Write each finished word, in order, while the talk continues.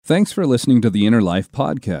Thanks for listening to the Inner Life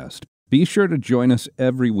Podcast. Be sure to join us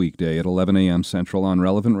every weekday at 11 a.m. Central on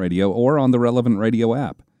Relevant Radio or on the Relevant Radio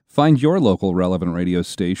app. Find your local Relevant Radio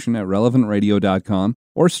station at relevantradio.com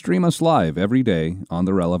or stream us live every day on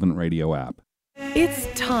the Relevant Radio app. It's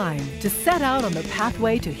time to set out on the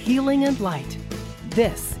pathway to healing and light.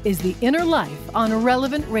 This is The Inner Life on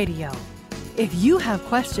Relevant Radio. If you have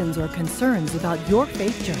questions or concerns about your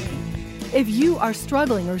faith journey, if you are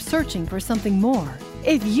struggling or searching for something more,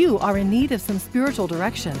 if you are in need of some spiritual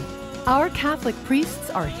direction, our Catholic priests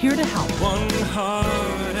are here to help. One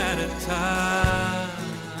heart at a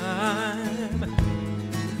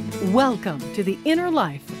time. Welcome to The Inner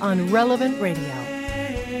Life on Relevant Radio.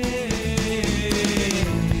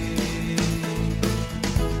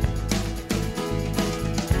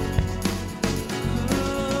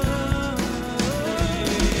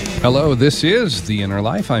 Hello, this is The Inner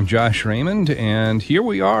Life. I'm Josh Raymond, and here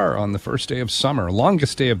we are on the first day of summer,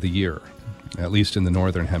 longest day of the year, at least in the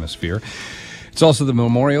Northern Hemisphere. It's also the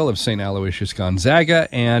memorial of St. Aloysius Gonzaga,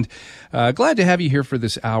 and glad to have you here for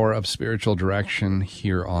this hour of spiritual direction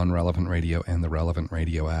here on Relevant Radio and the Relevant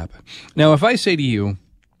Radio app. Now, if I say to you,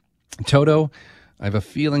 Toto, I have a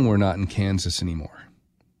feeling we're not in Kansas anymore,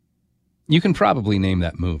 you can probably name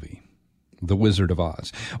that movie, The Wizard of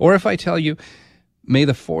Oz. Or if I tell you, may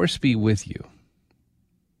the Force be with you,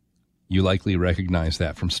 you likely recognize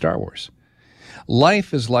that from Star Wars.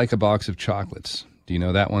 Life is like a box of chocolates. Do you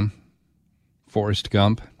know that one? Forrest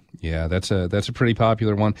Gump. Yeah, that's a pretty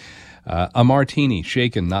popular one. A martini,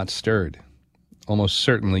 shaken, not stirred. Almost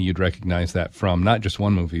certainly you'd recognize that from not just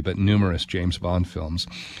one movie, but numerous James Bond films.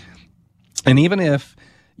 And even if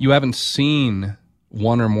you haven't seen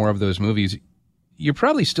one or more of those movies, you're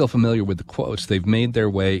probably still familiar with the quotes. They've made their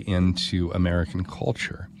way into American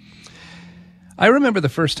culture. I remember the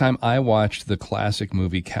first time I watched the classic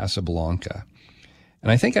movie Casablanca,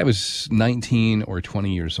 and I think I was 19 or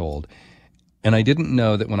 20 years old, and I didn't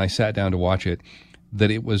know that when I sat down to watch it,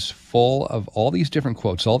 that it was full of all these different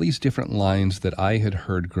quotes, all these different lines that I had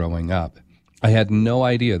heard growing up. I had no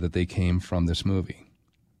idea that they came from this movie.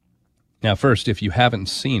 Now, first, if you haven't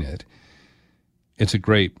seen it, it's a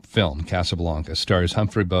great film. Casablanca stars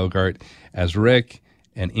Humphrey Bogart as Rick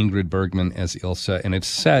and Ingrid Bergman as Ilsa, and it's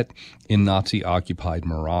set in Nazi-occupied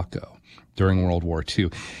Morocco during World War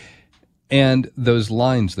II. And those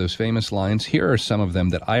lines, those famous lines, here are some of them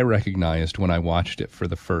that I recognized when I watched it for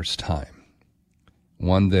the first time.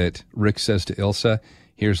 One that Rick says to Ilsa,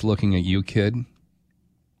 "Here's looking at you, kid."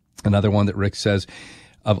 Another one that Rick says,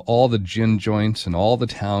 "Of all the gin joints and all the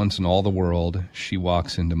towns and all the world, she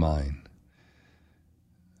walks into mine."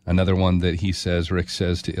 Another one that he says, Rick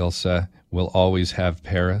says to Ilsa, "We'll always have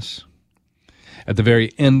Paris." At the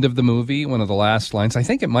very end of the movie, one of the last lines, I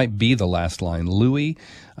think it might be the last line, "Louis,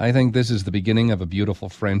 I think this is the beginning of a beautiful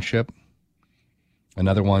friendship."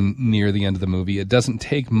 Another one near the end of the movie, "It doesn't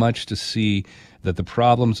take much to see that the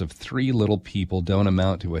problems of three little people don't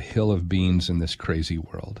amount to a hill of beans in this crazy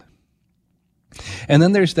world." And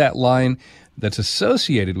then there's that line that's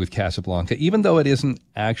associated with Casablanca, even though it isn't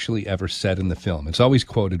actually ever said in the film. It's always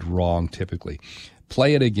quoted wrong, typically.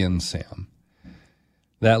 "Play it again, Sam."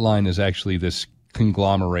 That line is actually this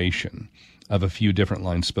conglomeration of a few different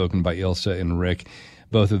lines spoken by Ilsa and Rick,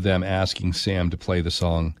 both of them asking Sam to play the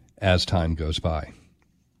song as time goes by.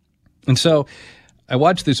 And so I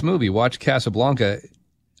watched this movie, watched Casablanca.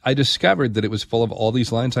 I discovered that it was full of all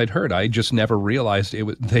these lines I'd heard. I just never realized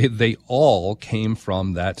they all came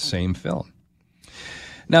from that same film.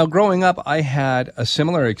 Now, growing up, I had a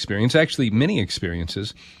similar experience, actually many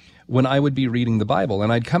experiences, when I would be reading the Bible,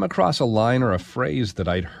 and I'd come across a line or a phrase that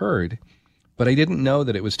I'd heard, but I didn't know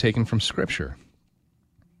that it was taken from Scripture.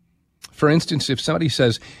 For instance, if somebody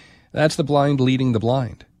says, "That's the blind leading the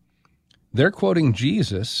blind," they're quoting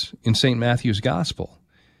Jesus in St. Matthew's Gospel.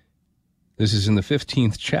 This is in the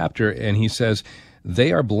 15th chapter, and he says,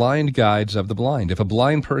 "They are blind guides of the blind. If a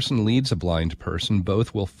blind person leads a blind person,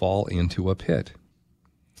 both will fall into a pit."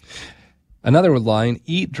 Another line,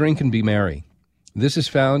 "Eat, drink, and be merry." This is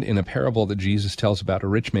found in a parable that Jesus tells about a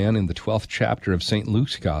rich man in the 12th chapter of St.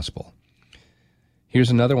 Luke's Gospel. Here's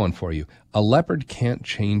another one for you. "A leopard can't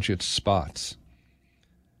change its spots."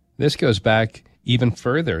 This goes back even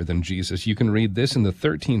further than Jesus. You can read this in the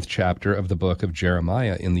 13th chapter of the book of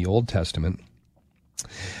Jeremiah in the Old Testament.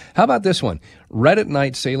 How about this one? "Red at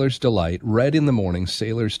night, sailors delight. Red in the morning,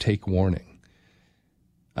 sailors take warning."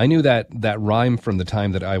 I knew that rhyme from the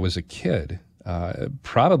time that I was a kid,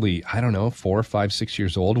 probably, 4, 5, 6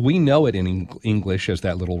 years old. We know it in English as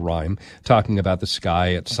that little rhyme, talking about the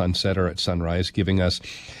sky at sunset or at sunrise, giving us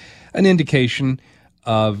an indication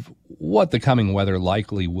of what the coming weather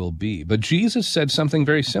likely will be. But Jesus said something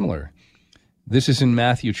very similar. This is in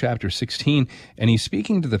Matthew chapter 16, and he's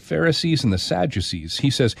speaking to the Pharisees and the Sadducees. He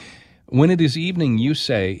says, "When it is evening, you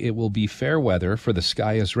say, 'It will be fair weather, for the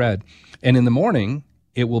sky is red.' And in the morning,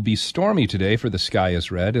 'It will be stormy today, for the sky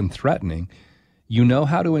is red and threatening.' You know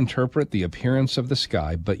how to interpret the appearance of the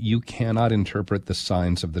sky, but you cannot interpret the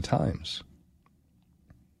signs of the times."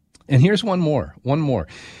 And here's one more.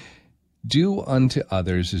 Do unto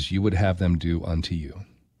others as you would have them do unto you.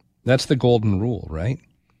 That's the golden rule, right?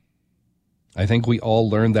 I think we all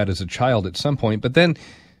learned that as a child at some point, but then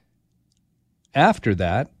after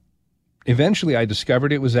that, eventually I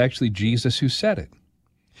discovered it was actually Jesus who said it.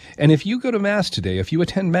 And if you go to Mass today, if you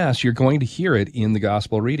attend Mass, you're going to hear it in the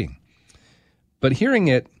Gospel reading. But hearing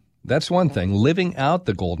it, that's one thing. Living out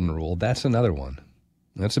the golden rule, that's another one.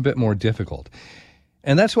 That's a bit more difficult.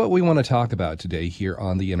 And that's what we want to talk about today here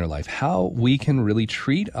on The Inner Life, how we can really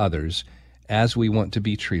treat others as we want to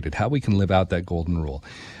be treated, how we can live out that golden rule.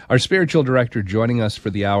 Our spiritual director joining us for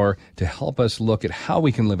the hour to help us look at how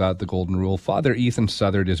we can live out the golden rule, Father Ethan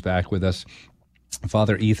Southard, is back with us.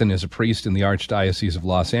 Father Ethan is a priest in the Archdiocese of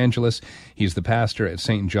Los Angeles. He's the pastor at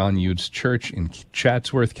St. John Eudes Church in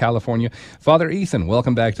Chatsworth, California. Father Ethan,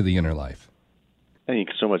 welcome back to The Inner Life. Thank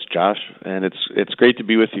you so much, Josh. And it's great to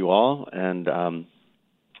be with you all. And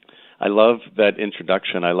I love that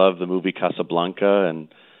introduction. I love the movie Casablanca, and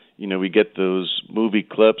we get those movie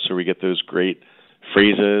clips, or we get those great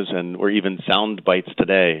phrases, or even sound bites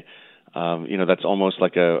today. That's almost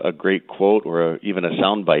like a great quote, or even a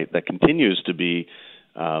sound bite that continues to be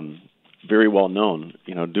very well known.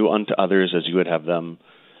 Do unto others as you would have them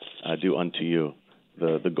do unto you.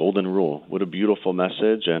 The golden rule. What a beautiful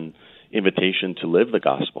message and invitation to live the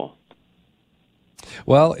gospel.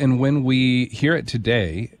 Well, and when we hear it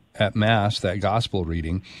today at Mass, that gospel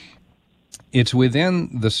reading, it's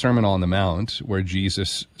within the Sermon on the Mount where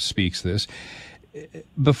Jesus speaks this.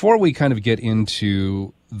 Before we kind of get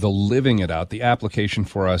into the living it out, the application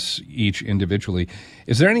for us each individually,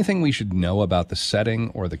 is there anything we should know about the setting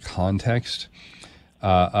or the context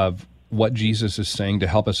of what Jesus is saying to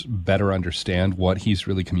help us better understand what he's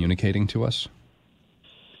really communicating to us?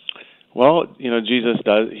 Well, Jesus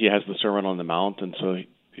does. He has the Sermon on the Mount, and so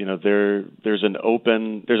there's an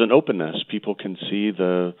openness. People can see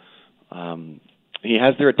he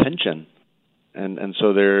has their attention, and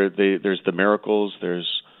so there's the miracles.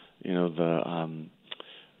 There's they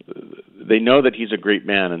know that he's a great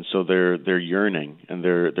man, and so they're yearning and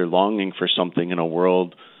they're longing for something in a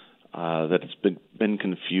world that's been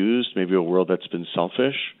confused, maybe a world that's been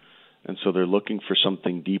selfish, and so they're looking for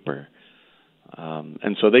something deeper.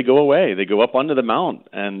 And so they go away. They go up onto the mount,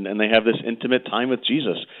 and they have this intimate time with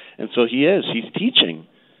Jesus. And so he's teaching.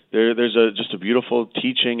 There's just a beautiful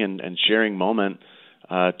teaching and sharing moment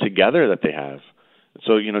together that they have.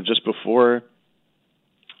 So just before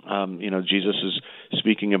Jesus is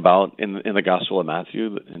speaking about in the Gospel of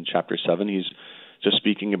Matthew in chapter 7, he's just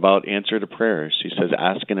speaking about answer to prayers. He says,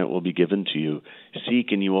 "Ask and it will be given to you.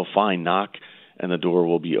 Seek and you will find. Knock and the door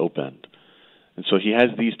will be opened." And so he has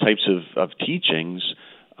these types of teachings,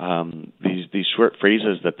 these short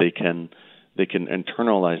phrases that they can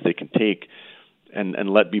internalize, they can take and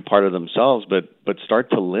let be part of themselves, but start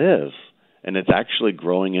to live. And it's actually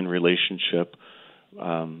growing in relationship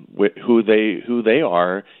with who they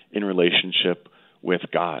are in relationship with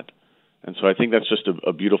God. And so I think that's just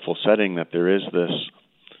a beautiful setting, that there is this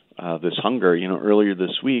hunger. Earlier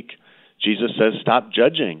this week, Jesus says, "Stop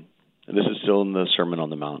judging." And this is still in the Sermon on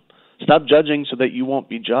the Mount. Stop judging so that you won't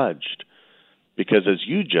be judged. Because as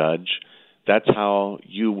you judge, that's how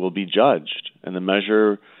you will be judged. And the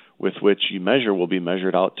measure with which you measure will be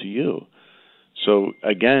measured out to you. So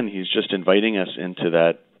again, he's just inviting us into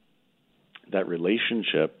that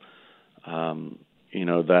relationship,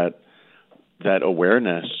 that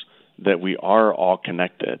awareness that we are all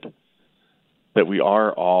connected, that we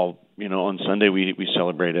are all, on Sunday we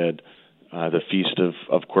celebrated the feast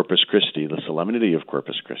of Corpus Christi, the solemnity of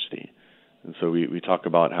Corpus Christi. And so we talk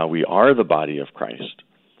about how we are the body of Christ.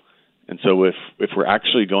 And so if we're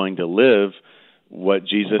actually going to live what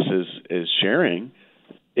Jesus is sharing,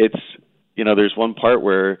 it's, there's one part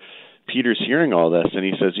where Peter's hearing all this and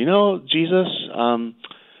he says, Jesus,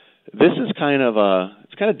 this is it's kind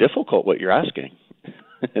of difficult what you're asking.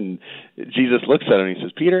 And Jesus looks at him and he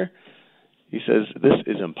says, "Peter," he says, "this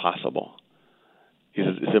is impossible." He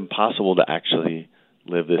says, "It's impossible to actually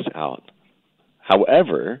live this out.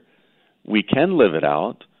 However, we can live it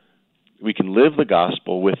out. We can live the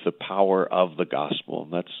gospel with the power of the gospel."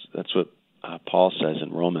 That's what Paul says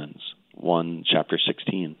in Romans 1, chapter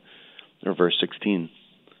 16, or verse 16.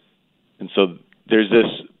 And so there's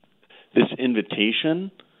this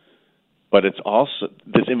invitation, but it's also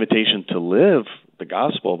this invitation to live the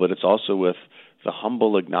gospel, but it's also with the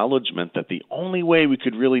humble acknowledgement that the only way we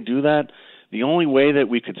could really do that, the only way that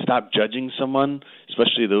we could stop judging someone,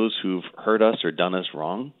 especially those who've hurt us or done us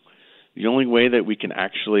wrong, the only way that we can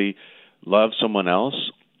actually love someone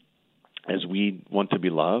else as we want to be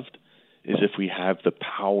loved is if we have the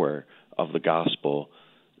power of the gospel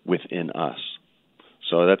within us.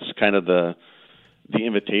 So that's kind of the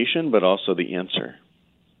invitation, but also the answer.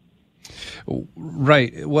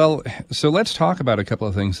 Right. Well, so let's talk about a couple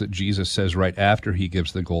of things that Jesus says right after he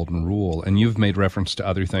gives the golden rule. And you've made reference to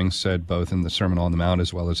other things said both in the Sermon on the Mount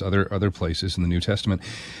as well as other places in the New Testament.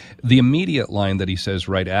 The immediate line that he says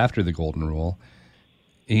right after the golden rule,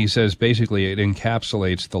 he says basically it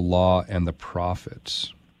encapsulates the law and the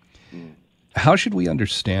prophets. How should we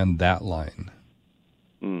understand that line?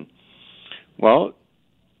 Well,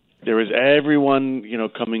 there was everyone,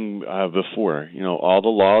 coming before, all the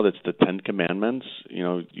law, that's the 10 Commandments,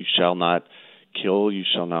 you shall not kill, you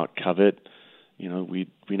shall not covet. We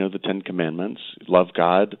know the 10 Commandments, love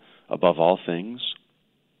God above all things.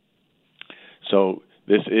 So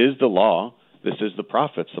this is the law, this is the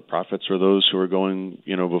prophets. The prophets were those who were going,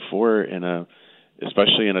 before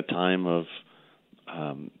especially in a time of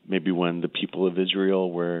maybe when the people of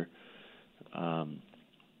Israel were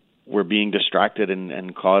being distracted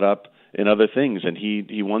and caught up in other things, and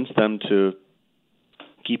he wants them to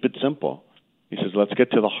keep it simple. He says, let's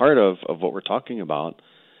get to the heart of what we're talking about,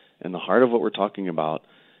 and the heart of what we're talking about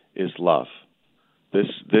is love. This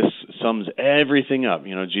sums everything up.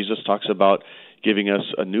 Jesus talks about giving us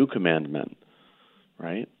a new commandment,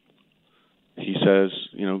 right? He says,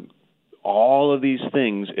 all of these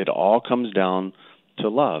things, it all comes down to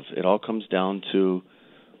love. It all comes down to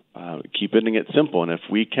keeping it simple. And if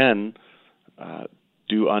we can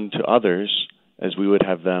do unto others as we would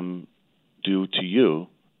have them do to you,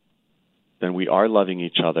 then we are loving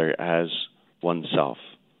each other as oneself.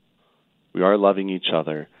 We are loving each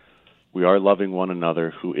other. We are loving one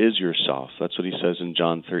another who is yourself. That's what he says in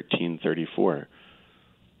John 13:34.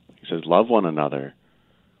 He says, love one another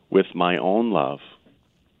with my own love,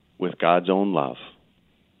 with God's own love.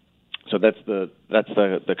 So that's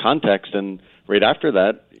the context. And right after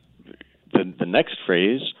that, the next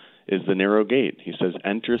phrase is the narrow gate. He says,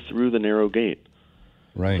 enter through the narrow gate.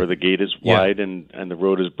 Right. For the gate is wide and the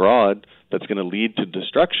road is broad. That's going to lead to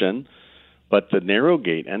destruction. But the narrow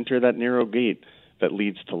gate, enter that narrow gate that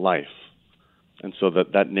leads to life. And so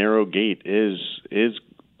that narrow gate is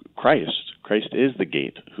Christ. Christ is the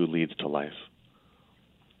gate who leads to life.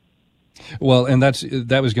 Well, and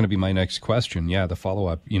that was going to be my next question. Yeah, the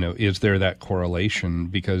follow-up, is there that correlation?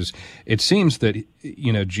 Because it seems that,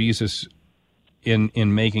 Jesus, in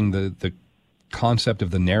making the concept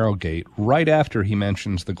of the narrow gate, right after he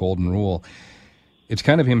mentions the golden rule, it's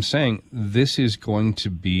kind of him saying, this is going to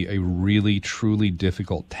be a really, truly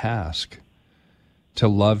difficult task to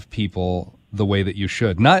love people the way that you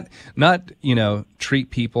should. Not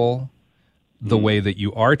treat people the way that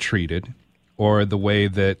you are treated, or the way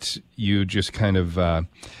that you just kind of, the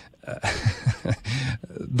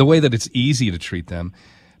way that it's easy to treat them.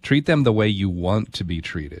 Treat them the way you want to be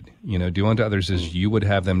treated. Do unto others as you would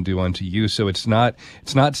have them do unto you. So it's not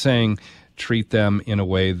saying treat them in a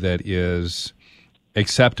way that is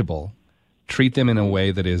acceptable. Treat them in a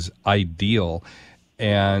way that is ideal.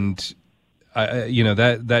 And,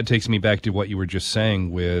 that takes me back to what you were just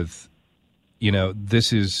saying with,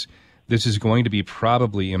 this is going to be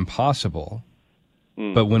probably impossible.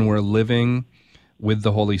 But when we're living with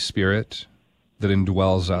the Holy Spirit that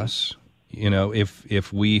indwells us,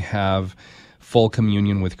 if we have full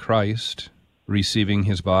communion with Christ, receiving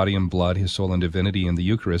his body and blood, his soul and divinity in the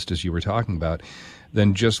Eucharist, as you were talking about,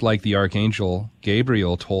 then just like the Archangel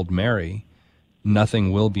Gabriel told Mary,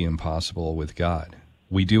 nothing will be impossible with God.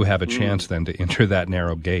 We do have a chance then to enter that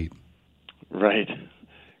narrow gate. Right.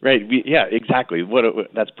 Yeah, exactly.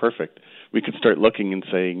 That's perfect. We could start looking and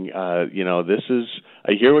saying, this is,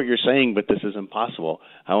 I hear what you're saying, but this is impossible.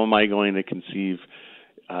 How am I going to conceive,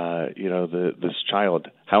 this child?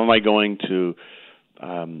 How am I going to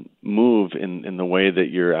move in the way that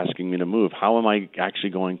you're asking me to move? How am I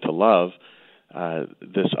actually going to love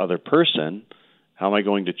this other person? How am I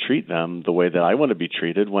going to treat them the way that I want to be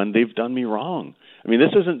treated when they've done me wrong? I mean,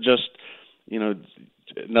 this isn't just,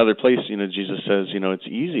 another place, Jesus says, it's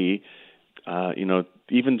easy.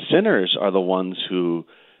 Even sinners are the ones who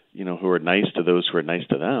are nice to those who are nice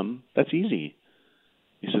to them. That's easy.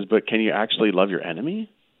 He says, but can you actually love your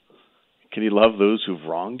enemy? Can you love those who've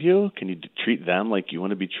wronged you? Can you treat them like you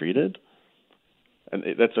want to be treated? And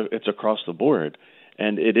it's across the board.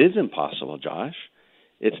 And it is impossible, Josh.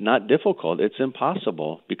 It's not difficult. It's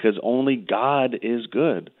impossible because only God is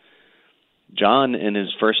good. John, in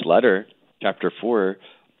his first letter, chapter 4,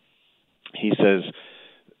 he says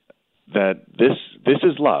that this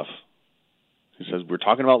is love. He says, we're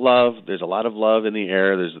talking about love. There's a lot of love in the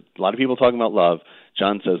air. There's a lot of people talking about love.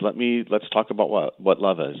 John says, let's talk about what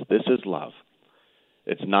love is. This is love.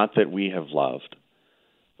 It's not that we have loved,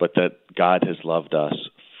 but that God has loved us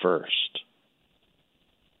first.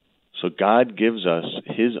 So God gives us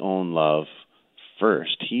his own love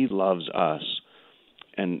first. He loves us.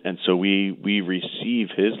 And so we receive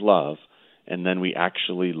his love, and then we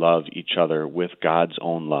actually love each other with God's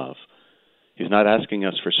own love. He's not asking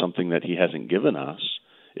us for something that he hasn't given us.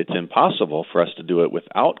 It's impossible for us to do it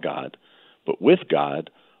without God. But with God,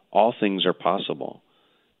 all things are possible.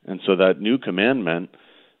 And so that new commandment,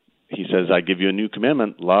 he says, I give you a new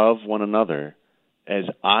commandment, love one another. As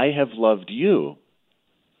I have loved you,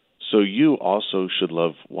 so you also should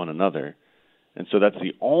love one another. And so that's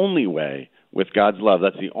the only way, with God's love,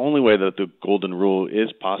 that's the only way that the golden rule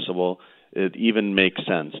is possible. It even makes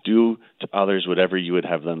sense. Do to others whatever you would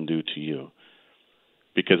have them do to you.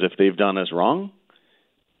 Because if they've done us wrong,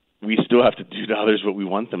 we still have to do to others what we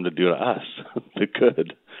want them to do to us, the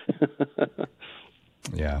good.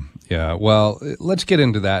 Yeah. Well, let's get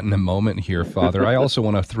into that in a moment here, Father. I also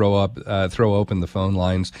want to throw open the phone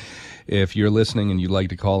lines. If you're listening and you'd like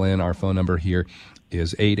to call in, our phone number here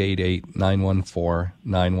is 888-914-9149,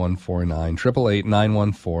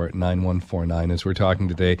 888-914-9149, as we're talking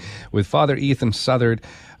today with Father Ethan Southard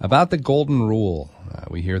about the Golden Rule.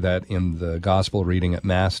 We hear that in the Gospel reading at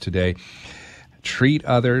Mass today. Treat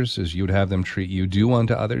others as you would have them treat you. Do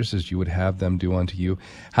unto others as you would have them do unto you.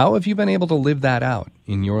 How have you been able to live that out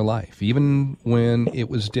in your life, even when it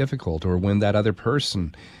was difficult or when that other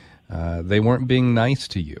person, they weren't being nice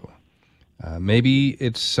to you? Maybe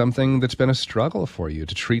it's something that's been a struggle for you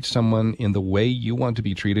to treat someone in the way you want to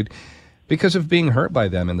be treated because of being hurt by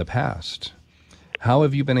them in the past. How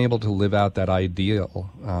have you been able to live out that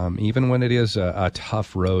ideal, even when it is a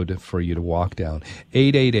tough road for you to walk down?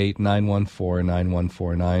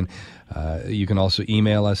 888-914-9149. You can also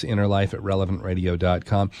email us,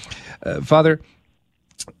 innerlife@relevantradio.com. Father,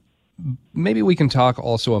 maybe we can talk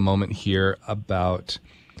also a moment here about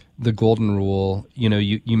the Golden Rule. You know,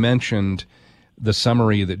 you mentioned the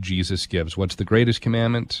summary that Jesus gives. What's the greatest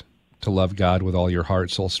commandment? To love God with all your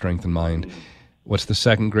heart, soul, strength, and mind. What's the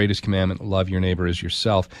second greatest commandment? Love your neighbor as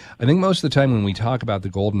yourself. I think most of the time when we talk about the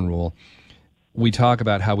Golden Rule, we talk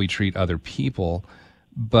about how we treat other people,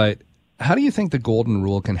 but how do you think the Golden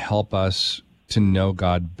Rule can help us to know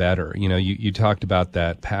God better? You know, you talked about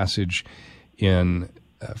that passage in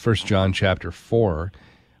 1 John chapter 4,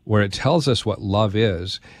 where it tells us what love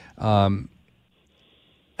is. How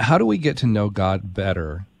do we get to know God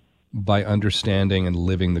better by understanding and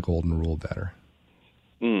living the Golden Rule better?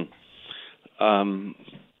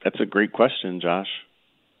 That's a great question, Josh.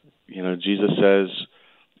 You know, Jesus says,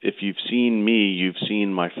 if you've seen me, you've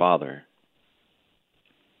seen my Father.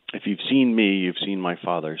 If you've seen me, you've seen my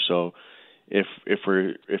Father. So if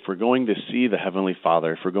we're going to see the Heavenly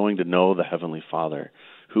Father, if we're going to know the Heavenly Father,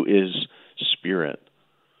 who is Spirit,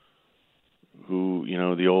 who, you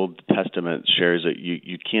know, the Old Testament shares that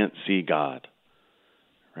you can't see God,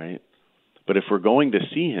 right? But if we're going to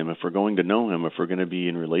see him, if we're going to know him, if we're going to be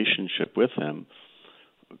in relationship with him,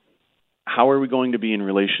 how are we going to be in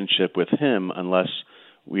relationship with him unless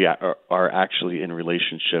we are actually in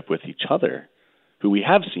relationship with each other, who we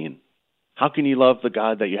have seen? How can you love the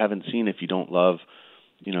God that you haven't seen if you don't love,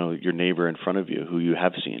 you know, your neighbor in front of you, who you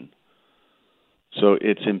have seen? So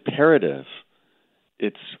it's imperative.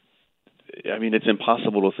 It's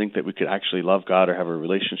impossible to think that we could actually love God or have a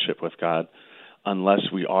relationship with God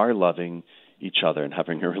unless we are loving each other and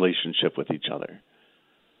having a relationship with each other.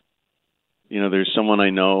 You know, there's someone I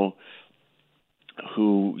know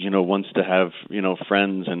who, you know, wants to have, you know,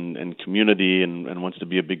 friends and community and wants to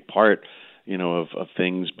be a big part, you know, of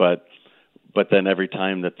things, but then every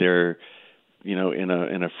time that they're, you know, in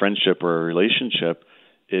a friendship or a relationship,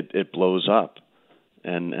 it blows up,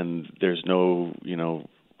 and there's no, you know,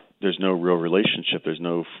 there's no real relationship, there's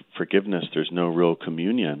no forgiveness, there's no real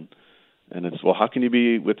communion. And it's, well, how can you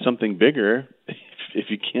be with something bigger if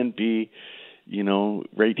you can't be, you know,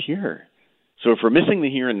 right here? So if we're missing the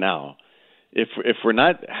here and now, if we're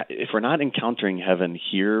not encountering heaven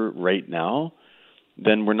here right now,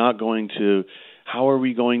 then we're not going to. How are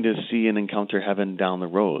we going to see and encounter heaven down the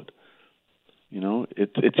road? You know,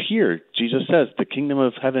 it's here. Jesus says the kingdom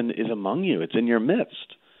of heaven is among you. It's in your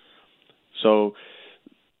midst. So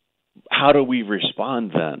how do we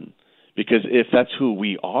respond then? Because if that's who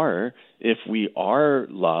we are, if we are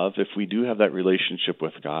love, if we do have that relationship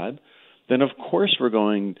with God, then of course we're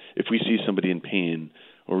going, if we see somebody in pain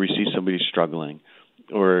or we see somebody struggling,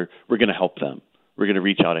 or we're going to help them. We're going to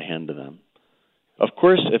reach out a hand to them. Of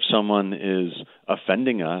course, if someone is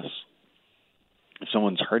offending us, if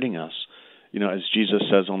someone's hurting us, as Jesus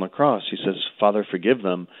says on the cross, he says, Father, forgive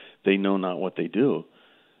them. They know not what they do.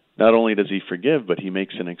 Not only does he forgive, but he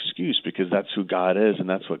makes an excuse, because that's who God is and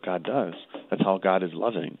that's what God does. That's how God is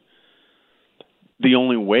loving. The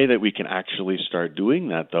only way that we can actually start doing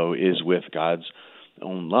that, though, is with God's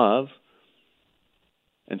own love.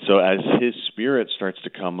 And so as his Spirit starts to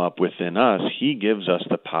come up within us, he gives us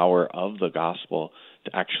the power of the gospel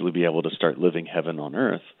to actually be able to start living heaven on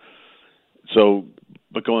earth. So,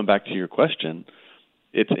 but going back to your question,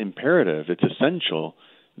 it's imperative, it's essential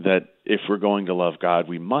that if we're going to love God,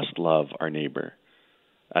 we must love our neighbor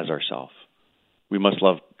as ourselves. We must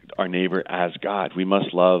love our neighbor as God. We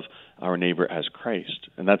must love our neighbor as Christ.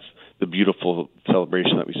 And that's the beautiful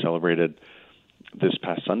celebration that we celebrated this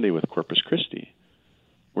past Sunday with Corpus Christi,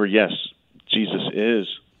 where, yes, Jesus is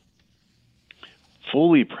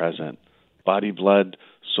fully present, body, blood,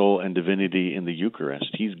 soul, and divinity in the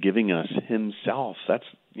Eucharist. He's giving us himself. That's,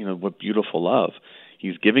 what beautiful love.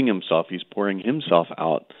 He's giving himself. He's pouring himself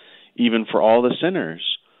out, even for all the sinners.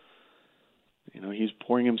 He's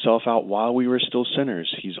pouring himself out while we were still sinners.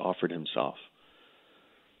 He's offered himself.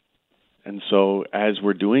 And so as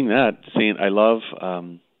we're doing that, I love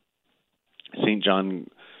St. John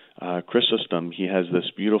Chrysostom. He has this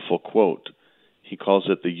beautiful quote. He calls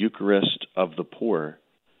it the Eucharist of the poor.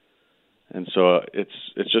 And so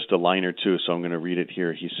it's just a line or two, so I'm going to read it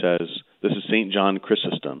here. He says, this is St. John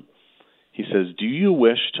Chrysostom. He says, do you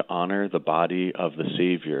wish to honor the body of the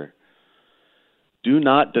Savior? Do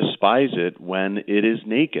not despise it when it is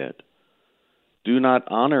naked. Do not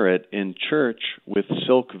honor it in church with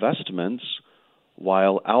silk vestments,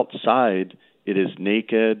 while outside it is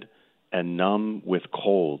naked and numb with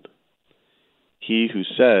cold. He who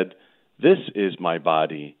said, this is my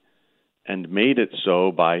body, and made it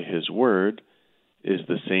so by his word, is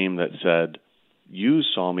the same that said, you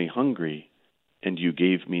saw me hungry, and you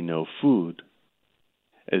gave me no food.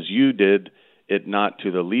 As you did it not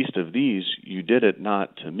to the least of these, you did it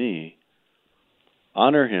not to me.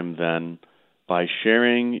 Honor him then by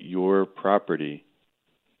sharing your property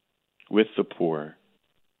with the poor.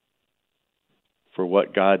 For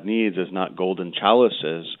what God needs is not golden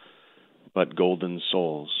chalices, but golden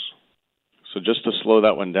souls. So just to slow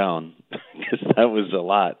that one down, because that was a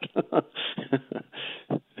lot.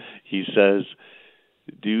 He says,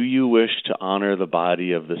 do you wish to honor the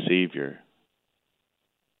body of the Savior?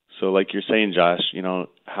 So like you're saying, Josh,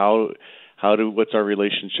 what's our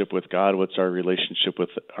relationship with God? What's our relationship with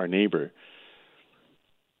our neighbor?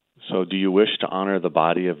 So do you wish to honor the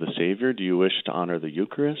body of the Savior? Do you wish to honor the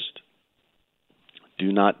Eucharist?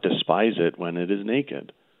 Do not despise it when it is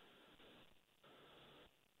naked.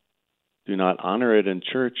 Do not honor it in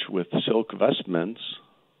church with silk vestments,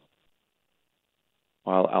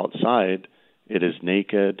 while outside it is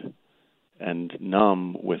naked and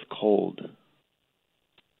numb with cold.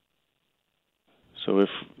 So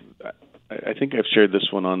I think I've shared this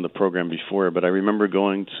one on the program before, but I remember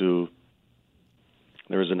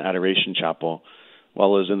there was an adoration chapel. While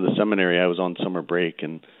I was in the seminary, I was on summer break,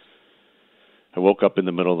 and I woke up in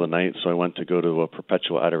the middle of the night, so I went to go to a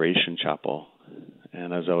perpetual adoration chapel.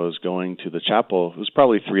 And as I was going to the chapel, it was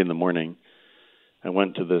probably 3 a.m, I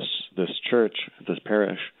went to this church, this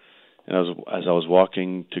parish, and as I was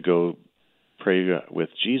walking to go pray with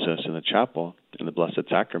Jesus in the chapel, in the Blessed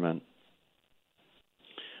Sacrament,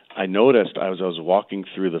 I noticed as I was walking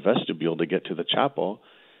through the vestibule to get to the chapel,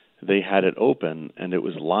 they had it open, and it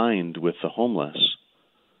was lined with the homeless.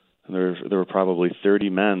 And there were probably 30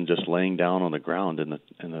 men just laying down on the ground in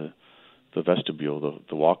the vestibule,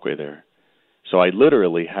 the walkway there. So I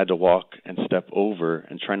literally had to walk and step over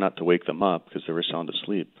and try not to wake them up because they were sound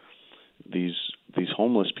asleep. These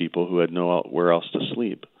homeless people who had nowhere else to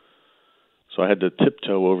sleep. So I had to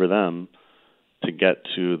tiptoe over them to get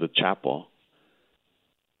to the chapel.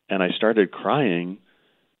 And I started crying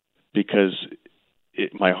because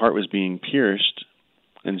my heart was being pierced.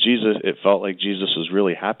 And it felt like Jesus was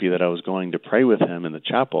really happy that I was going to pray with him in the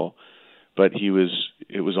chapel. But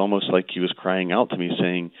it was almost like he was crying out to me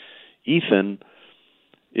saying, Ethan,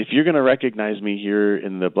 if you're going to recognize me here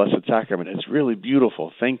in the Blessed Sacrament, it's really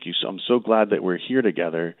beautiful. Thank you. So I'm so glad that we're here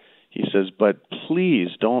together. He says, but please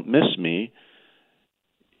don't miss me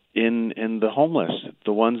in the homeless,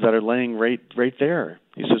 the ones that are laying right there.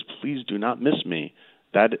 He says, please do not miss me.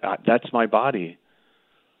 That's my body.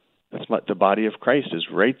 The body of Christ is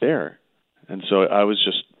right there. And so I was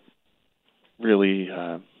just really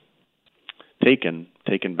taken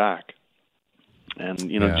back. And,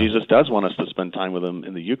 Jesus does want us to spend time with him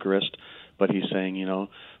in the Eucharist, but he's saying,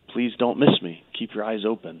 please don't miss me. Keep your eyes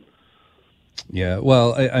open. Yeah,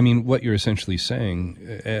 well, I mean, what you're essentially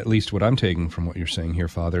saying, at least what I'm taking from what you're saying here,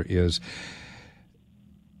 Father, is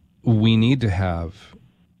we need to have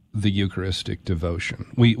the Eucharistic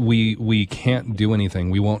devotion. We can't do anything.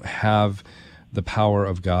 We won't have the power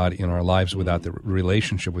of God in our lives without the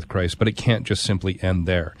relationship with Christ, but it can't just simply end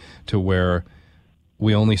there to where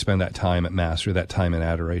we only spend that time at Mass or that time in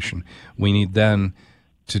adoration. We need then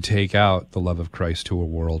to take out the love of Christ to a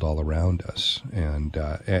world all around us. And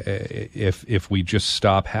if we just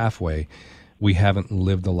stop halfway, we haven't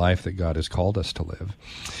lived the life that God has called us to live.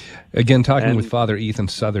 Again, talking with Father Ethan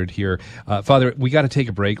Southard here. Father, we got to take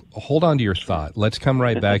a break. Hold on to your thought. Let's come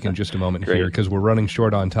right back in just a moment here because we're running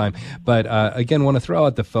short on time. But again, want to throw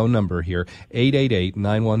out the phone number here,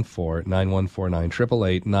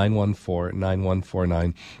 888-914-9149,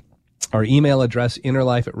 888-914-9149. Our email address,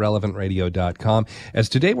 innerlife@relevantradio.com. As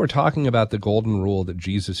today we're talking about the golden rule that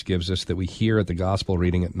Jesus gives us that we hear at the gospel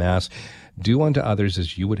reading at Mass, do unto others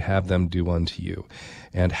as you would have them do unto you,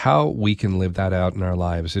 and how we can live that out in our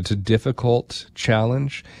lives. It's a difficult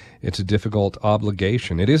challenge. It's a difficult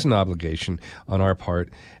obligation. It is an obligation on our part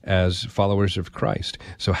as followers of Christ.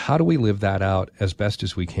 So how do we live that out as best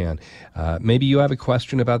as we can? Maybe you have a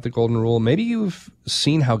question about the golden rule. Maybe you've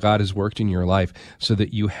seen how God has worked in your life so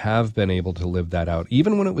that you have been able to live that out,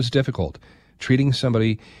 even when it was difficult, treating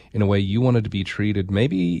somebody in a way you wanted to be treated,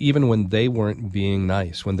 maybe even when they weren't being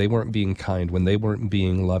nice, when they weren't being kind, when they weren't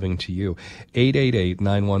being loving to you.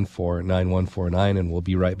 888-914-9149, and we'll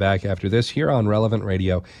be right back after this here on Relevant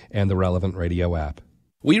Radio and the Relevant Radio app.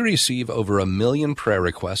 We receive over 1 million prayer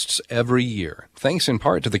requests every year, thanks in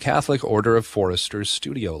part to the Catholic Order of Foresters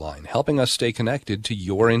studio line, helping us stay connected to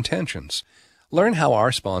your intentions. Learn how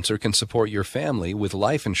our sponsor can support your family with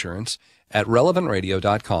life insurance at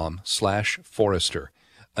relevantradio.com/Forester,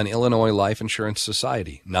 an Illinois life insurance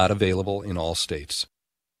society not available in all states.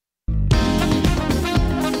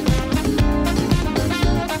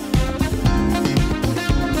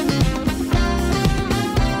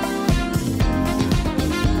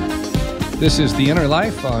 This is The Inner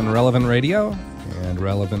Life on Relevant Radio and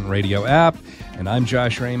Relevant Radio app, and I'm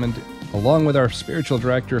Josh Raymond, along with our spiritual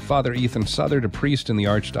director, Father Ethan Southard, a priest in the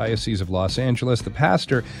Archdiocese of Los Angeles, the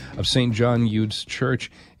pastor of St. John Eudes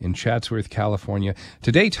Church in Chatsworth, California.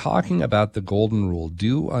 Today, talking about the golden rule,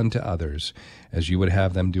 do unto others as you would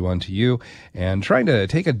have them do unto you, and trying to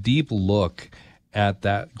take a deep look at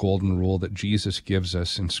that golden rule that Jesus gives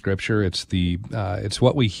us in Scripture. It's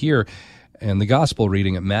what we hear in the gospel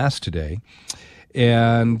reading at Mass today.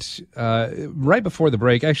 And right before the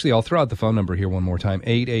break, actually, I'll throw out the phone number here one more time,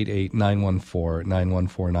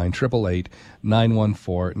 888-914-9149,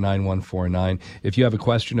 888-914-9149. If you have a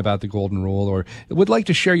question about the golden rule or would like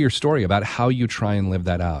to share your story about how you try and live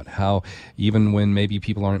that out, how even when maybe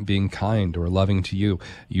people aren't being kind or loving to you,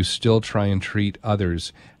 you still try and treat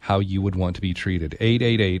others how you would want to be treated,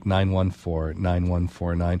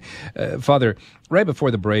 888-914-9149. Father, right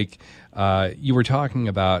before the break, you were talking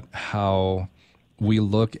about how we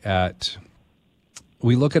look at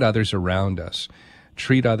others around us,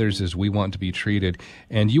 treat others as we want to be treated.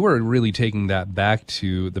 And you were really taking that back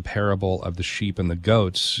to the parable of the sheep and the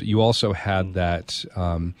goats. You also had that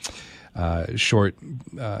short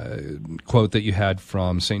quote that you had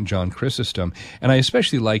from St. John Chrysostom. And I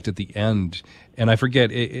especially liked at the end, and I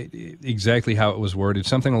forget exactly how it was worded,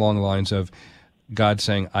 something along the lines of God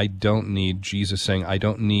saying, Jesus saying, I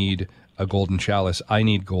don't need a golden chalice, I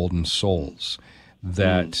need golden souls.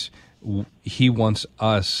 That he wants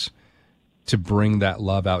us to bring that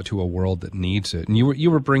love out to a world that needs it. And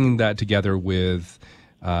you were bringing that together with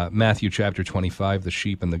Matthew chapter 25, the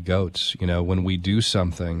sheep and the goats. You know, when we do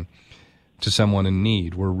something to someone in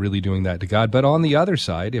need, we're really doing that to God. But on the other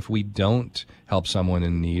side, if we don't help someone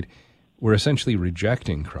in need, we're essentially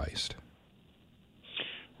rejecting Christ.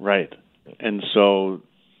 Right. And so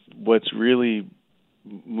what's really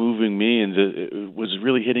moving me, and it was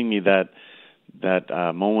really hitting me that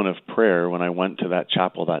moment of prayer when I went to that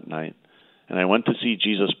chapel that night, and I went to see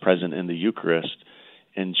Jesus present in the Eucharist,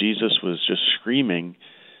 and Jesus was just screaming.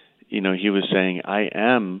 He was saying, I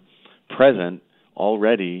am present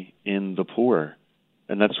already in the poor.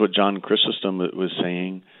 And that's what John Chrysostom was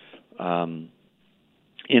saying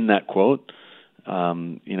in that quote.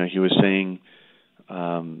 He was saying,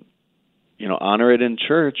 honor it in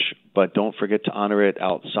church, but don't forget to honor it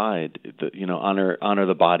outside. Honor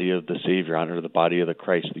the body of the Savior, honor the body of the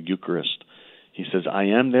Christ, the Eucharist. He says, I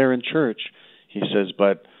am there in church. He says,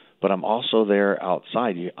 but but I'm also there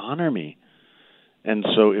outside. You honor me. And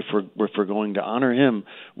so if we're going to honor him,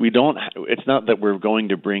 it's not that we're going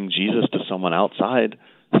to bring Jesus to someone outside.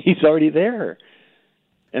 He's already there.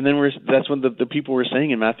 And then that's when the people were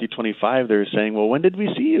saying in Matthew 25, they were saying, well, when did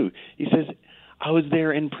we see you? He says, I was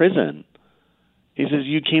there in prison. He says,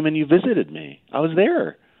 you came and you visited me. I was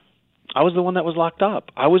there. I was the one that was locked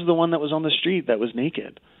up. I was the one that was on the street that was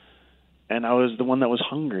naked. And I was the one that was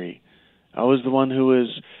hungry. I was the one who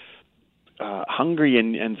was hungry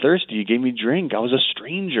and thirsty. You gave me drink. I was a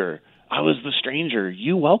stranger. I was the stranger.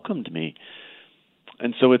 You welcomed me.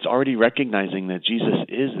 And so it's already recognizing that Jesus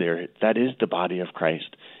is there. That is the body of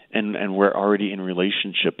Christ. And we're already in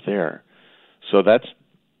relationship there. So that's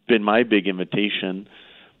been my big invitation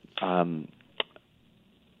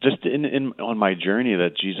just on my journey,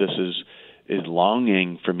 that Jesus is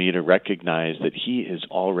longing for me to recognize that he is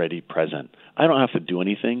already present. I don't have to do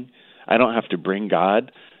anything. I don't have to bring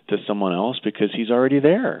God to someone else because he's already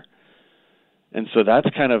there. And so that's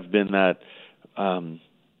kind of been that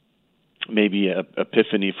maybe a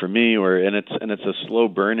epiphany for me, and it's a slow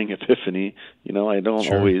burning epiphany. I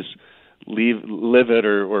don't always live it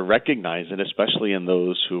or recognize it, especially in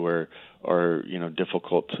those who are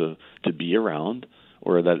difficult to be around,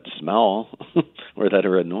 or that smell, or that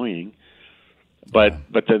are annoying. But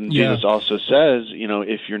then Jesus also says,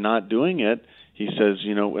 if you're not doing it, he says,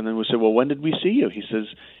 and then we say, well, when did we see you? He says,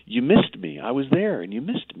 you missed me. I was there and you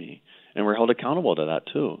missed me. And we're held accountable to that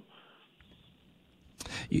too.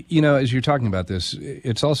 As you're talking about this,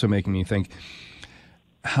 it's also making me think,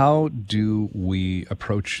 how do we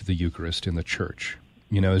approach the Eucharist in the church?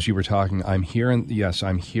 As you were talking, I'm here in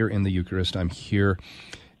the Eucharist. I'm here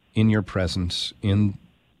in your presence in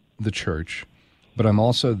the church, but I'm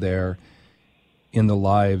also there in the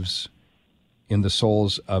lives, in the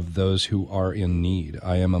souls of those who are in need.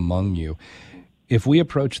 I am among you. If we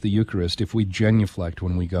approach the Eucharist, if we genuflect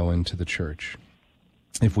when we go into the church,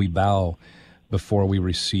 if we bow before we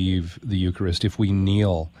receive the Eucharist, if we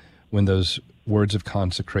kneel when those words of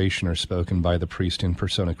consecration are spoken by the priest in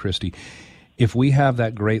persona Christi, if we have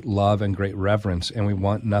that great love and great reverence and we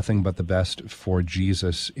want nothing but the best for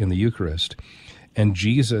Jesus in the Eucharist, and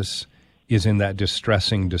Jesus is in that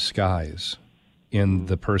distressing disguise in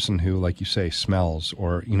the person who, like you say, smells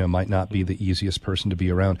or, might not be the easiest person to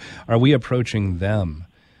be around, are we approaching them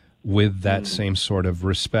with that same sort of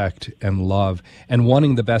respect and love and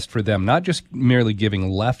wanting the best for them, not just merely giving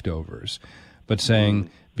leftovers, but saying,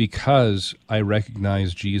 because I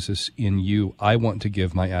recognize Jesus in you, I want to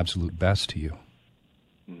give my absolute best to you?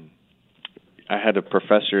 I had a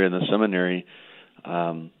professor in the seminary,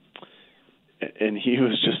 and he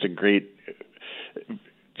was just a great,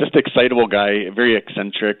 just excitable guy, very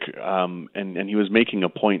eccentric, and he was making a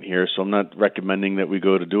point here, so I'm not recommending that we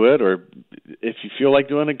go to do it, or if you feel like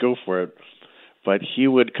doing it, go for it. But he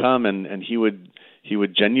would come and he would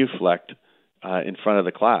genuflect in front of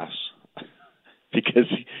the class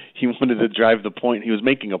because he wanted to drive the point. He was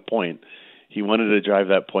making a point. He wanted to drive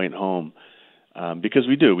that point home because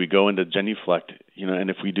we go into genuflect, and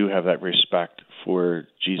if we do have that respect for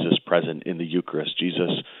Jesus present in the Eucharist,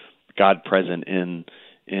 God present in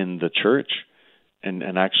the church,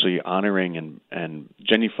 and actually honoring and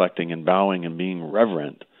genuflecting and bowing and being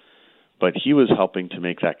reverent. But he was helping to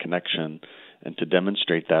make that connection and to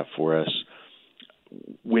demonstrate that for us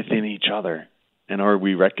within each other. And are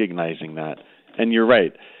we recognizing that? And you're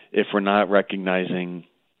right. If we're not recognizing,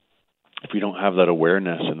 if we don't have that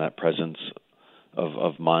awareness and that presence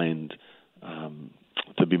of mind,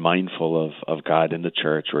 to be mindful of God in the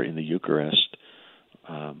church or in the Eucharist,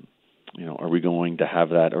 are we going to have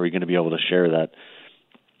that? Are we going to be able to share that?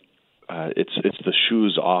 It's the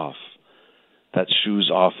shoes off, that shoes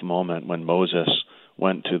off moment when Moses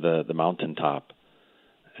went to the mountaintop,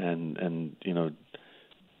 and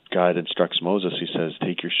God instructs Moses. He says,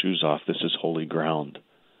 "Take your shoes off. This is holy ground."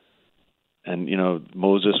 And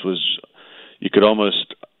Moses was, you could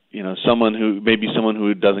almost, someone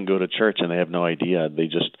who doesn't go to church and they have no idea. They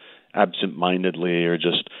just absent-mindedly or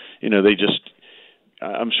just,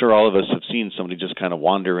 I'm sure all of us have seen somebody just kind of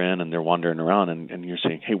wander in and they're wandering around and you're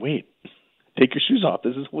saying, hey, wait, take your shoes off.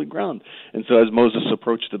 This is holy ground. And so as Moses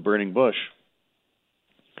approached the burning bush,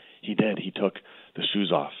 he did. He took the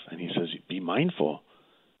shoes off and he says, be mindful.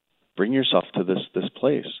 Bring yourself to this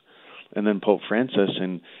place. And then Pope Francis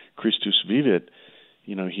in Christus Vivit,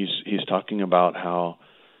 he's talking about how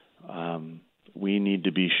we need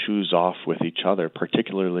to be shoes off with each other,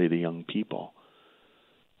 particularly the young people,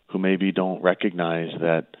 who maybe don't recognize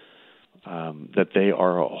that they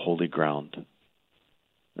are a holy ground,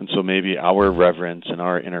 And so maybe our reverence and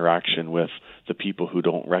our interaction with the people who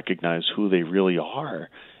don't recognize who they really are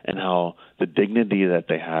and how the dignity that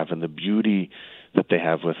they have and the beauty that they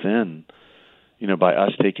have within, by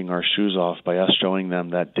us taking our shoes off, by us showing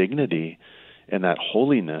them that dignity and that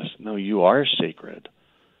holiness. No, you are sacred.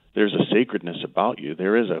 There's a sacredness about you.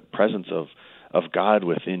 There is a presence of God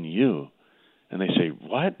within you. And they say,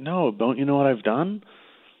 what? No, don't you know what I've done?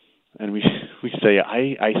 And we say,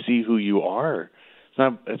 I see who you are.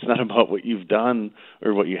 It's not about what you've done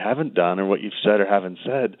or what you haven't done or what you've said or haven't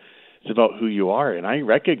said. It's about who you are, and I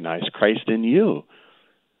recognize Christ in you.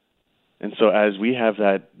 And so as we have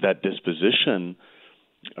that disposition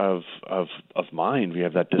of mind, we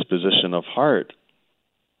have that disposition of heart,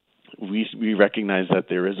 we recognize that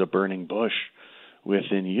there is a burning bush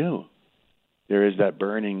within you. There is that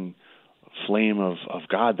burning flame of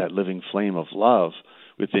God, that living flame of love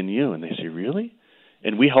within you. And they say, really?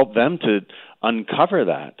 And we help them to uncover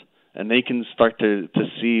that, and they can start to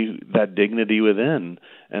see that dignity within,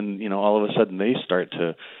 and all of a sudden they start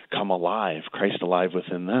to come alive, Christ alive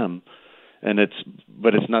within them.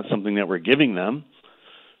 But it's not something that we're giving them.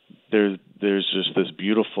 There's just this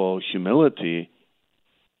beautiful humility.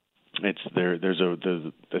 It's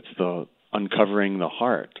the uncovering the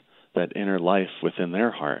heart, that inner life within their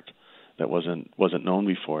heart that wasn't known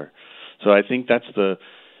before. So I think that's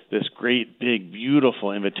this great, big,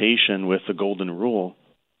 beautiful invitation with the Golden Rule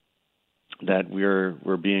that we're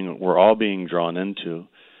all being drawn into,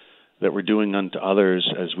 that we're doing unto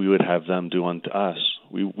others as we would have them do unto us.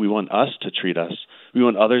 We want us to treat us. We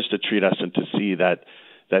want others to treat us and to see that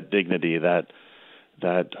dignity, that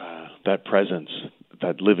presence,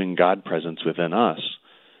 that living God presence within us.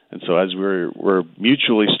 And so as we're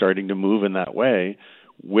mutually starting to move in that way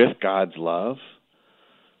with God's love,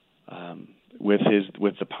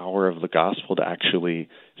 with the power of the gospel to actually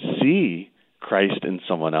see Christ in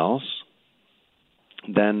someone else,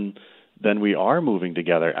 then we are moving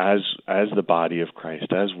together as the body of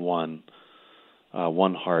Christ, as one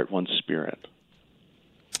heart, one spirit.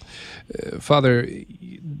 Father,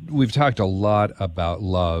 we've talked a lot about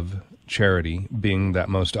love, charity being that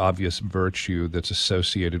most obvious virtue that's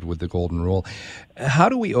associated with the Golden Rule. How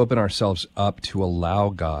do we open ourselves up to allow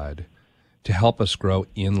God to help us grow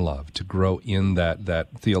in love, to grow in that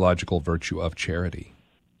theological virtue of charity?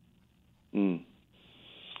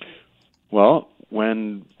 Well,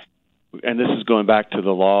 and this is going back to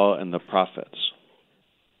the law and the prophets.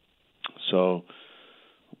 So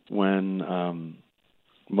when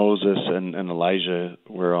Moses and Elijah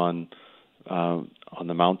were on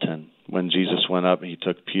the mountain, when Jesus went up, he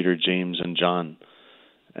took Peter, James, and John,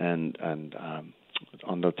 and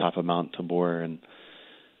on the top of Mount Tabor, and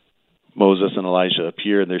Moses and Elijah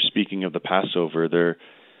appear, and they're speaking of the Passover.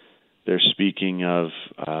 They're speaking of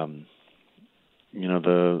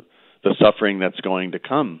the suffering that's going to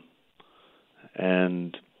come,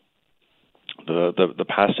 and the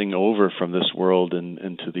passing over from this world and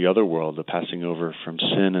into the other world, the passing over from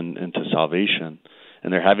sin and into salvation.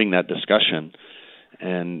 And they're having that discussion.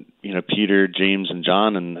 And Peter, James, and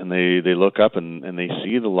John, and they look up and they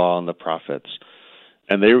see the law and the prophets.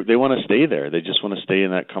 And they want to stay there. They just want to stay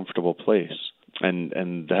in that comfortable place. And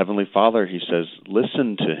the Heavenly Father, he says,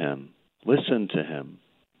 listen to him. Listen to him.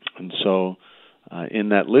 And so in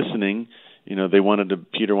that listening,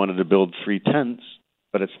 Peter wanted to build 3 tents,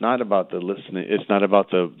 but it's not about the listening. It's not about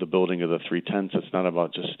the building of the 3 tents. It's not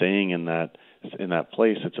about just staying in that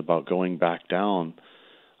place. It's about going back down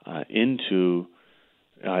into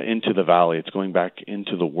the valley. It's going back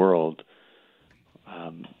into the world.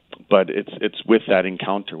 But it's with that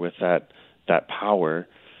encounter, with that power.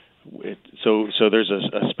 So there's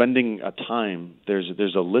a spending a time. There's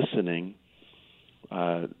a listening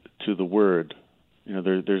to the word.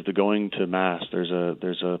 There's the going to mass. There's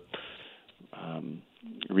a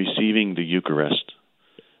receiving the Eucharist,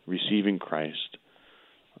 receiving Christ,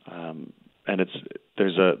 and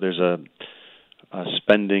there's a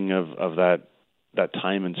spending of that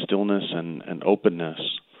time in stillness and openness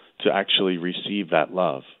to actually receive that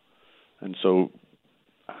love. And so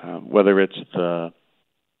whether it's the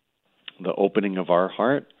opening of our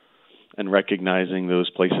heart and recognizing those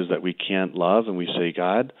places that we can't love, and we say,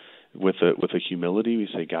 God, with a humility, we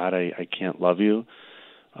say, God, I can't love you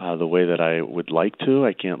the way that I would like to.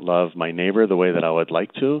 I can't love my neighbor the way that I would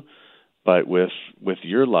like to, but with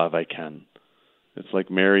your love I can. It's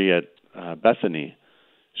like Mary at Bethany.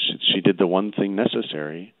 She did the one thing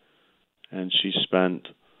necessary, and she spent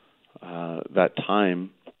that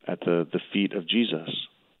time at the feet of Jesus.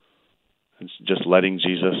 It's just letting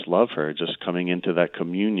Jesus love her, just coming into that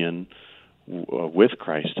communion with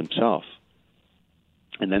Christ himself.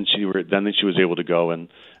 And then she was able to go and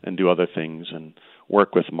do other things and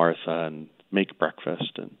work with Martha and make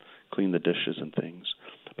breakfast and clean the dishes and things.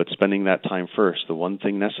 But spending that time first, the one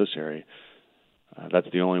thing necessary, that's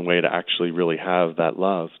the only way to actually really have that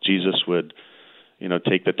love. Jesus would,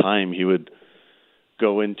 take the time. He would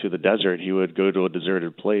go into the desert. He would go to a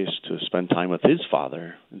deserted place to spend time with his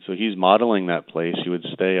Father. And so he's modeling that place. He would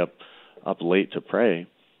stay up late to pray.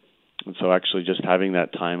 And so actually just having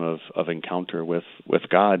that time of encounter with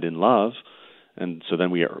God in love, and so then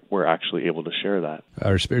we're actually able to share that.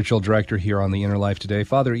 Our spiritual director here on The Inner Life today,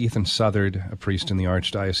 Father Ethan Southard, a priest in the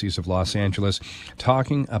Archdiocese of Los Angeles,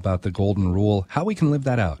 talking about the Golden Rule, how we can live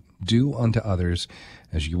that out. Do unto others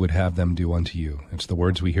as you would have them do unto you. It's the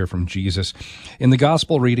words we hear from Jesus in the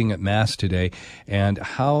Gospel reading at Mass today. And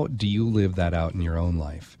how do you live that out in your own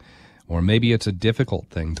life? Or maybe it's a difficult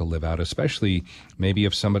thing to live out, especially maybe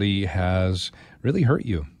if somebody has really hurt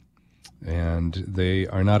you and they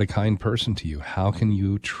are not a kind person to you. How can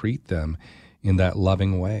you treat them in that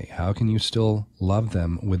loving way? How can you still love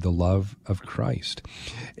them with the love of Christ?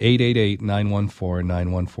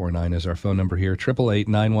 888-914-9149 is our phone number here,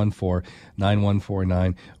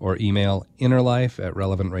 888-914-9149, or email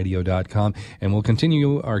innerlife@relevantradio.com. And we'll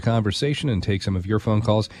continue our conversation and take some of your phone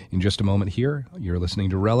calls in just a moment here. You're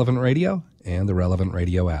listening to Relevant Radio and the Relevant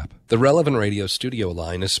Radio app. The Relevant Radio studio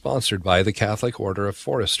line is sponsored by the Catholic Order of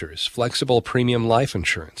Foresters, flexible premium life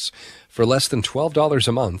insurance. For less than $12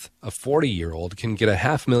 a month, a 40-year-old can get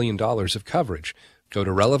 $500,000 of coverage. Go to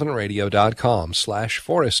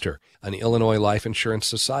relevantradio.com/Forester, an Illinois Life Insurance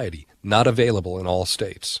Society, not available in all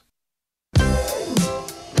states.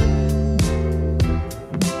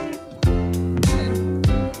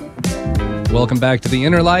 Welcome back to The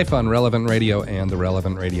Inner Life on Relevant Radio and the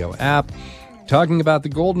Relevant Radio app. Talking about the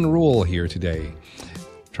Golden Rule here today.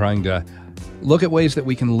 Trying to look at ways that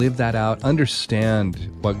we can live that out, understand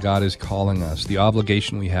what God is calling us, the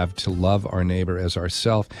obligation we have to love our neighbor as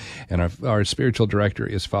ourself. And our spiritual director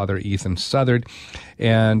is Father Ethan Southard.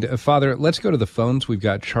 And Father, let's go to the phones. We've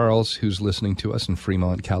got Charles, who's listening to us in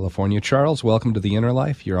Fremont, California. Charles, welcome to The Inner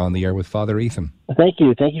Life. You're on the air with Father Ethan. Thank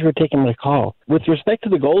you. Thank you for taking my call. With respect to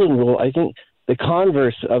the Golden Rule, I think the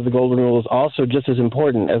converse of the Golden Rule is also just as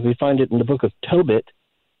important, as we find it in the book of Tobit,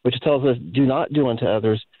 which tells us, do not do unto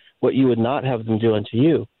others what you would not have them do unto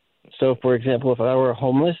you. So, for example, if I were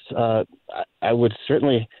homeless, I would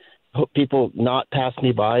certainly hope people not pass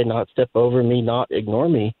me by, not step over me, not ignore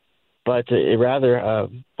me, but rather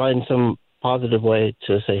find some positive way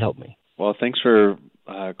to say, help me. Well, thanks for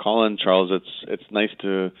calling, Charles. It's nice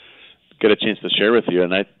to get a chance to share with you,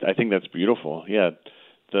 and I think that's beautiful. Yeah,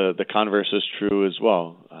 the converse is true as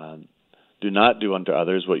well. Do not do unto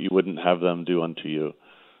others what you wouldn't have them do unto you.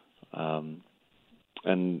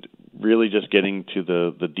 And really just getting to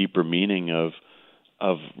the deeper meaning of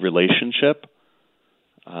relationship.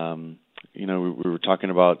 We were talking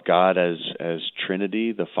about God as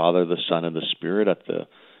Trinity, the Father, the Son, and the Spirit, at the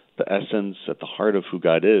essence, at the heart of who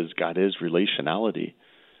God is. God is relationality.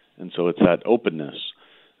 And so it's that openness.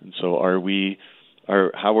 And so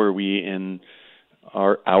how are we in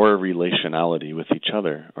our relationality with each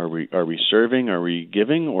other? Are we serving? Are we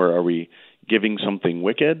giving? Or are we giving something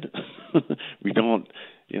wicked? We don't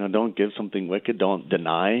give something wicked. Don't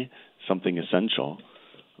deny something essential.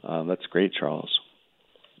 That's great, Charles.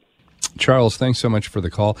 Charles, thanks so much for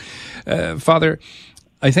the call. Father,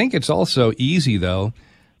 I think it's also easy, though,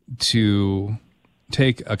 to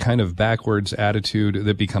take a kind of backwards attitude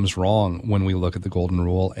that becomes wrong when we look at the Golden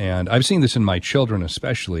Rule. And I've seen this in my children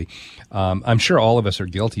especially. I'm sure all of us are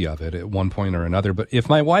guilty of it at one point or another. But if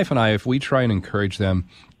my wife and if we try and encourage them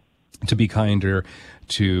to be kinder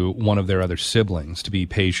to one of their other siblings, to be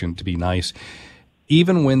patient, to be nice,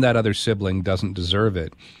 even when that other sibling doesn't deserve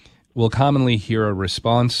it, we'll commonly hear a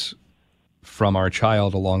response from our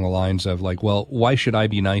child along the lines of like, well, why should I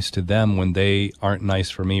be nice to them when they aren't nice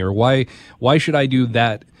for me? Or why should I do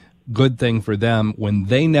that good thing for them when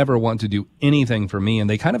they never want to do anything for me? And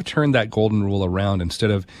they kind of turn that Golden Rule around. Instead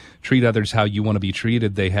of treat others how you want to be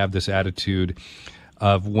treated, they have this attitude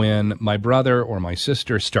of when my brother or my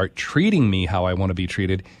sister start treating me how I want to be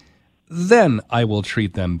treated, then I will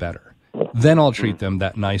treat them better. Then I'll treat them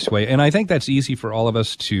that nice way. And I think that's easy for all of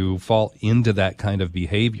us to fall into that kind of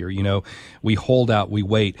behavior. We hold out, we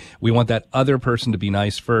wait. We want that other person to be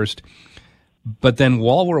nice first. But then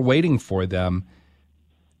while we're waiting for them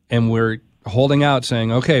and we're holding out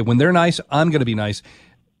saying, okay, when they're nice, I'm going to be nice,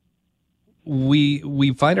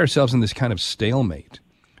 we find ourselves in this kind of stalemate.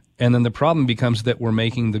 And then the problem becomes that we're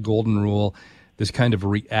making the Golden Rule this kind of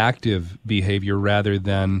reactive behavior rather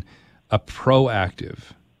than a proactive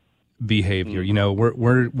behavior. You know,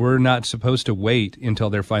 we're not supposed to wait until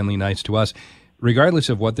they're finally nice to us. Regardless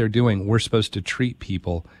of what they're doing, we're supposed to treat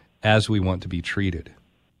people as we want to be treated.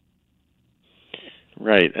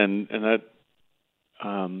 Right, and that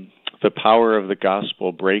the power of the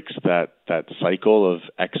gospel breaks that cycle of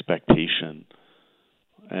expectation,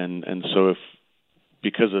 and so if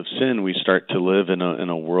because of sin we start to live in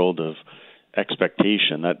a world of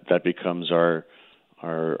expectation, that becomes our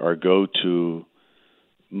go-to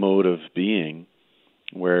mode of being,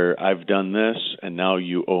 where I've done this and now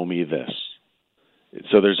you owe me this.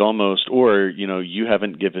 So there's almost, or, you know, you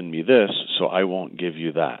haven't given me this, so I won't give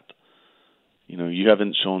you that. You know, you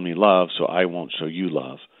haven't shown me love, so I won't show you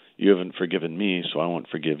love. You haven't forgiven me, so I won't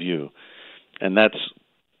forgive you. And that's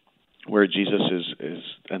where Jesus is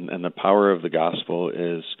and the power of the gospel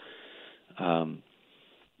is,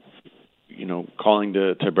 you know, calling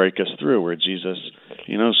to break us through, where Jesus,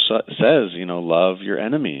 you know, says, you know, love your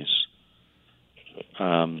enemies.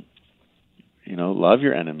 You know, love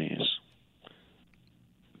your enemies.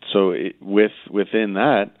 So within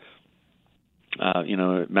that, you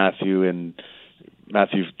know, Matthew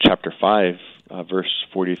chapter 5, verse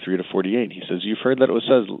 43 to 48, he says, "You've heard that it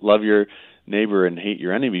says, love your neighbor and hate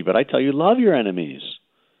your enemy, but I tell you, love your enemies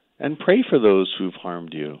and pray for those who've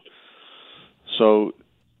harmed you." So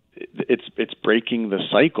it's breaking the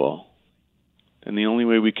cycle, and the only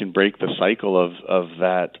way we can break the cycle of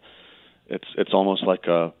that, it's almost like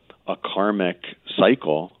a karmic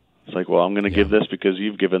cycle. It's like, well, I'm going to give this because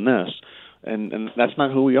you've given this, and that's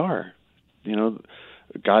not who we are. You know,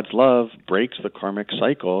 God's love breaks the karmic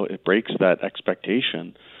cycle. It breaks that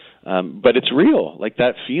expectation, but it's real. Like,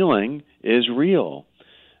 that feeling is real,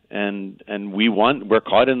 and we're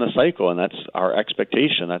caught in the cycle, and that's our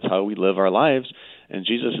expectation. That's how we live our lives. And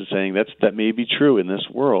Jesus is saying that may be true in this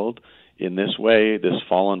world, in this way, this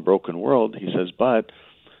fallen, broken world. He says, but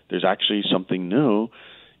there's actually something new.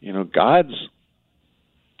 You know, God's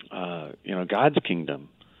kingdom.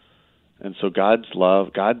 And so God's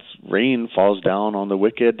love, God's rain falls down on the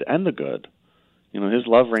wicked and the good. You know, His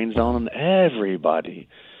love rains down on everybody.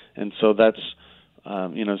 And so that's,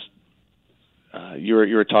 you know, you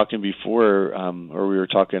were talking before, or we were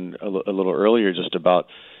talking a little earlier just about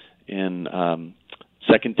in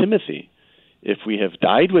 2 Timothy. If we have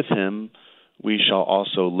died with Him, we shall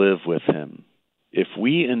also live with Him. If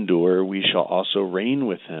we endure, we shall also reign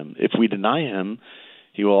with Him. If we deny Him,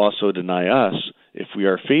 He will also deny us. If we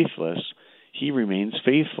are faithless, He remains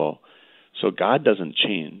faithful. So God doesn't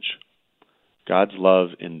change. God's love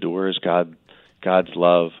endures. God's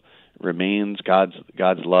love remains.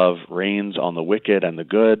 God's love reigns on the wicked and the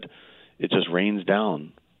good. It just rains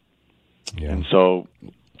down. Yeah. And so,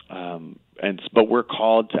 but we're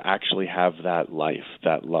called to actually have that life,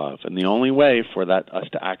 that love. And the only way for us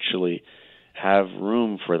to actually have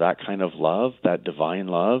room for that kind of love, that divine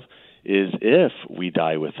love, is if we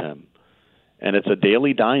die with Him. And it's a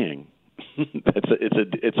daily dying.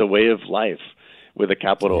 It's a way of life with a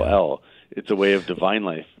capital L. It's a way of divine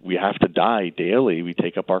life. We have to die daily. We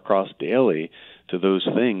take up our cross daily to those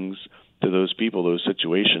things, to those people, those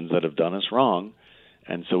situations that have done us wrong.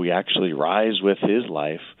 And so we actually rise with His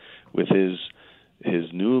life, with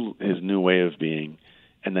His new way of being,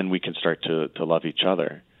 and then we can start to love each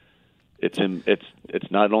other.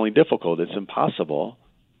 It's not only difficult, it's impossible,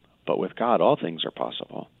 but with God, all things are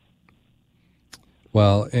possible.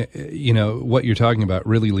 Well, you know, what you're talking about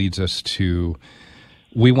really leads us to,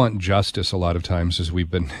 we want justice a lot of times, as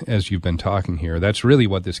you've been talking here. That's really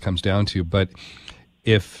what this comes down to. But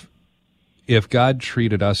if God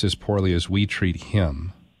treated us as poorly as we treat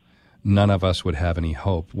Him, none of us would have any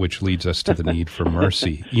hope, which leads us to the need for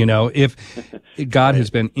mercy. You know, if God has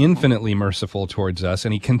been infinitely merciful towards us,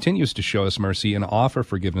 and He continues to show us mercy and offer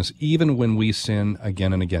forgiveness, even when we sin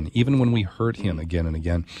again and again, even when we hurt Him again and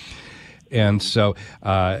again. And so,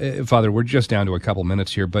 Father, we're just down to a couple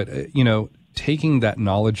minutes here, but, you know, taking that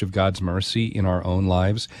knowledge of God's mercy in our own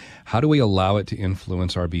lives, how do we allow it to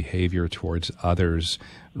influence our behavior towards others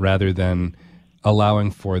rather than allowing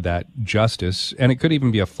for that justice, and it could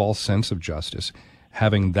even be a false sense of justice,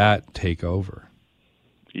 having that take over?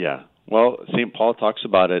 Yeah. Well, St. Paul talks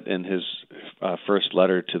about it in his first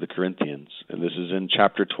letter to the Corinthians, and this is in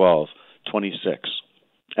chapter 12, 26,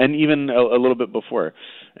 and even a little bit before.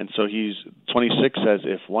 And so 26 says,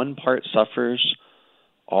 if one part suffers,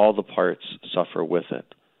 all the parts suffer with it.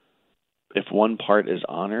 If one part is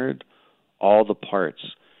honored, all the parts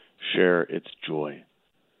share its joy.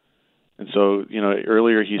 And so, you know,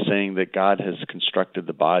 earlier he's saying that God has constructed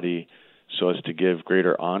the body so as to give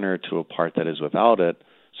greater honor to a part that is without it,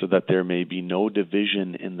 so that there may be no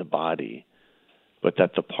division in the body, but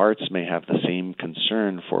that the parts may have the same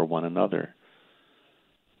concern for one another.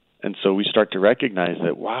 And so we start to recognize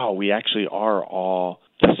that, wow, we actually are all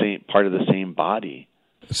the same, part of the same body.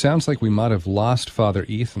 It sounds like we might have lost Father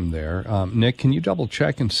Ethan there. Nick, can you double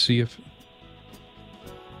check and see if...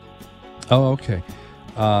 Oh, okay.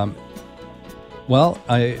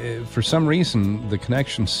 For some reason, the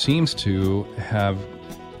connection seems to have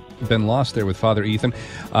been lost there with Father Ethan.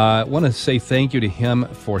 I want to say thank you to him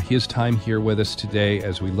for his time here with us today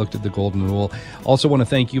as we looked at the Golden Rule. Also want to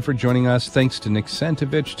thank you for joining us. Thanks to Nick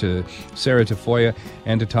Sentovich, to Sarah Tafoya,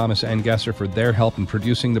 and to Thomas Angesser for their help in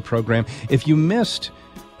producing the program. If you missed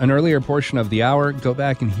an earlier portion of the hour, go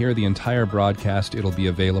back and hear the entire broadcast. It'll be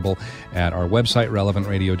available at our website,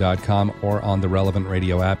 relevantradio.com, or on the Relevant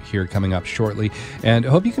Radio app here coming up shortly. And I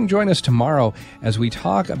hope you can join us tomorrow as we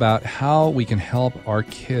talk about how we can help our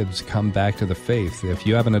kids come back to the faith. If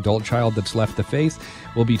you have an adult child that's left the faith,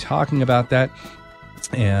 we'll be talking about that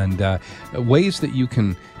and ways that you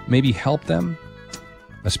can maybe help them,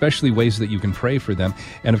 especially ways that you can pray for them.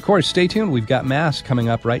 And of course, stay tuned. We've got Mass coming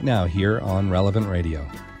up right now here on Relevant Radio.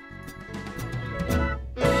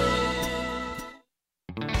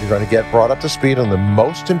 You're going to get brought up to speed on the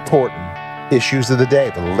most important issues of the day,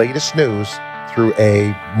 the latest news, through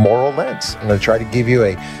a moral lens. I'm going to try to give you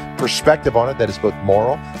a perspective on it that is both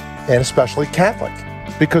moral and especially Catholic.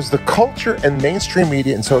 Because the culture and mainstream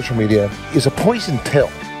media and social media is a poison pill,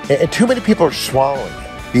 and too many people are swallowing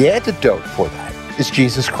it. The antidote for that is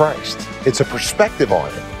Jesus Christ. It's a perspective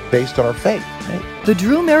on it based on our faith. Right? The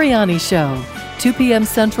Drew Mariani Show, 2 p.m.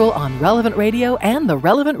 Central on Relevant Radio and the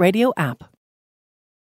Relevant Radio app.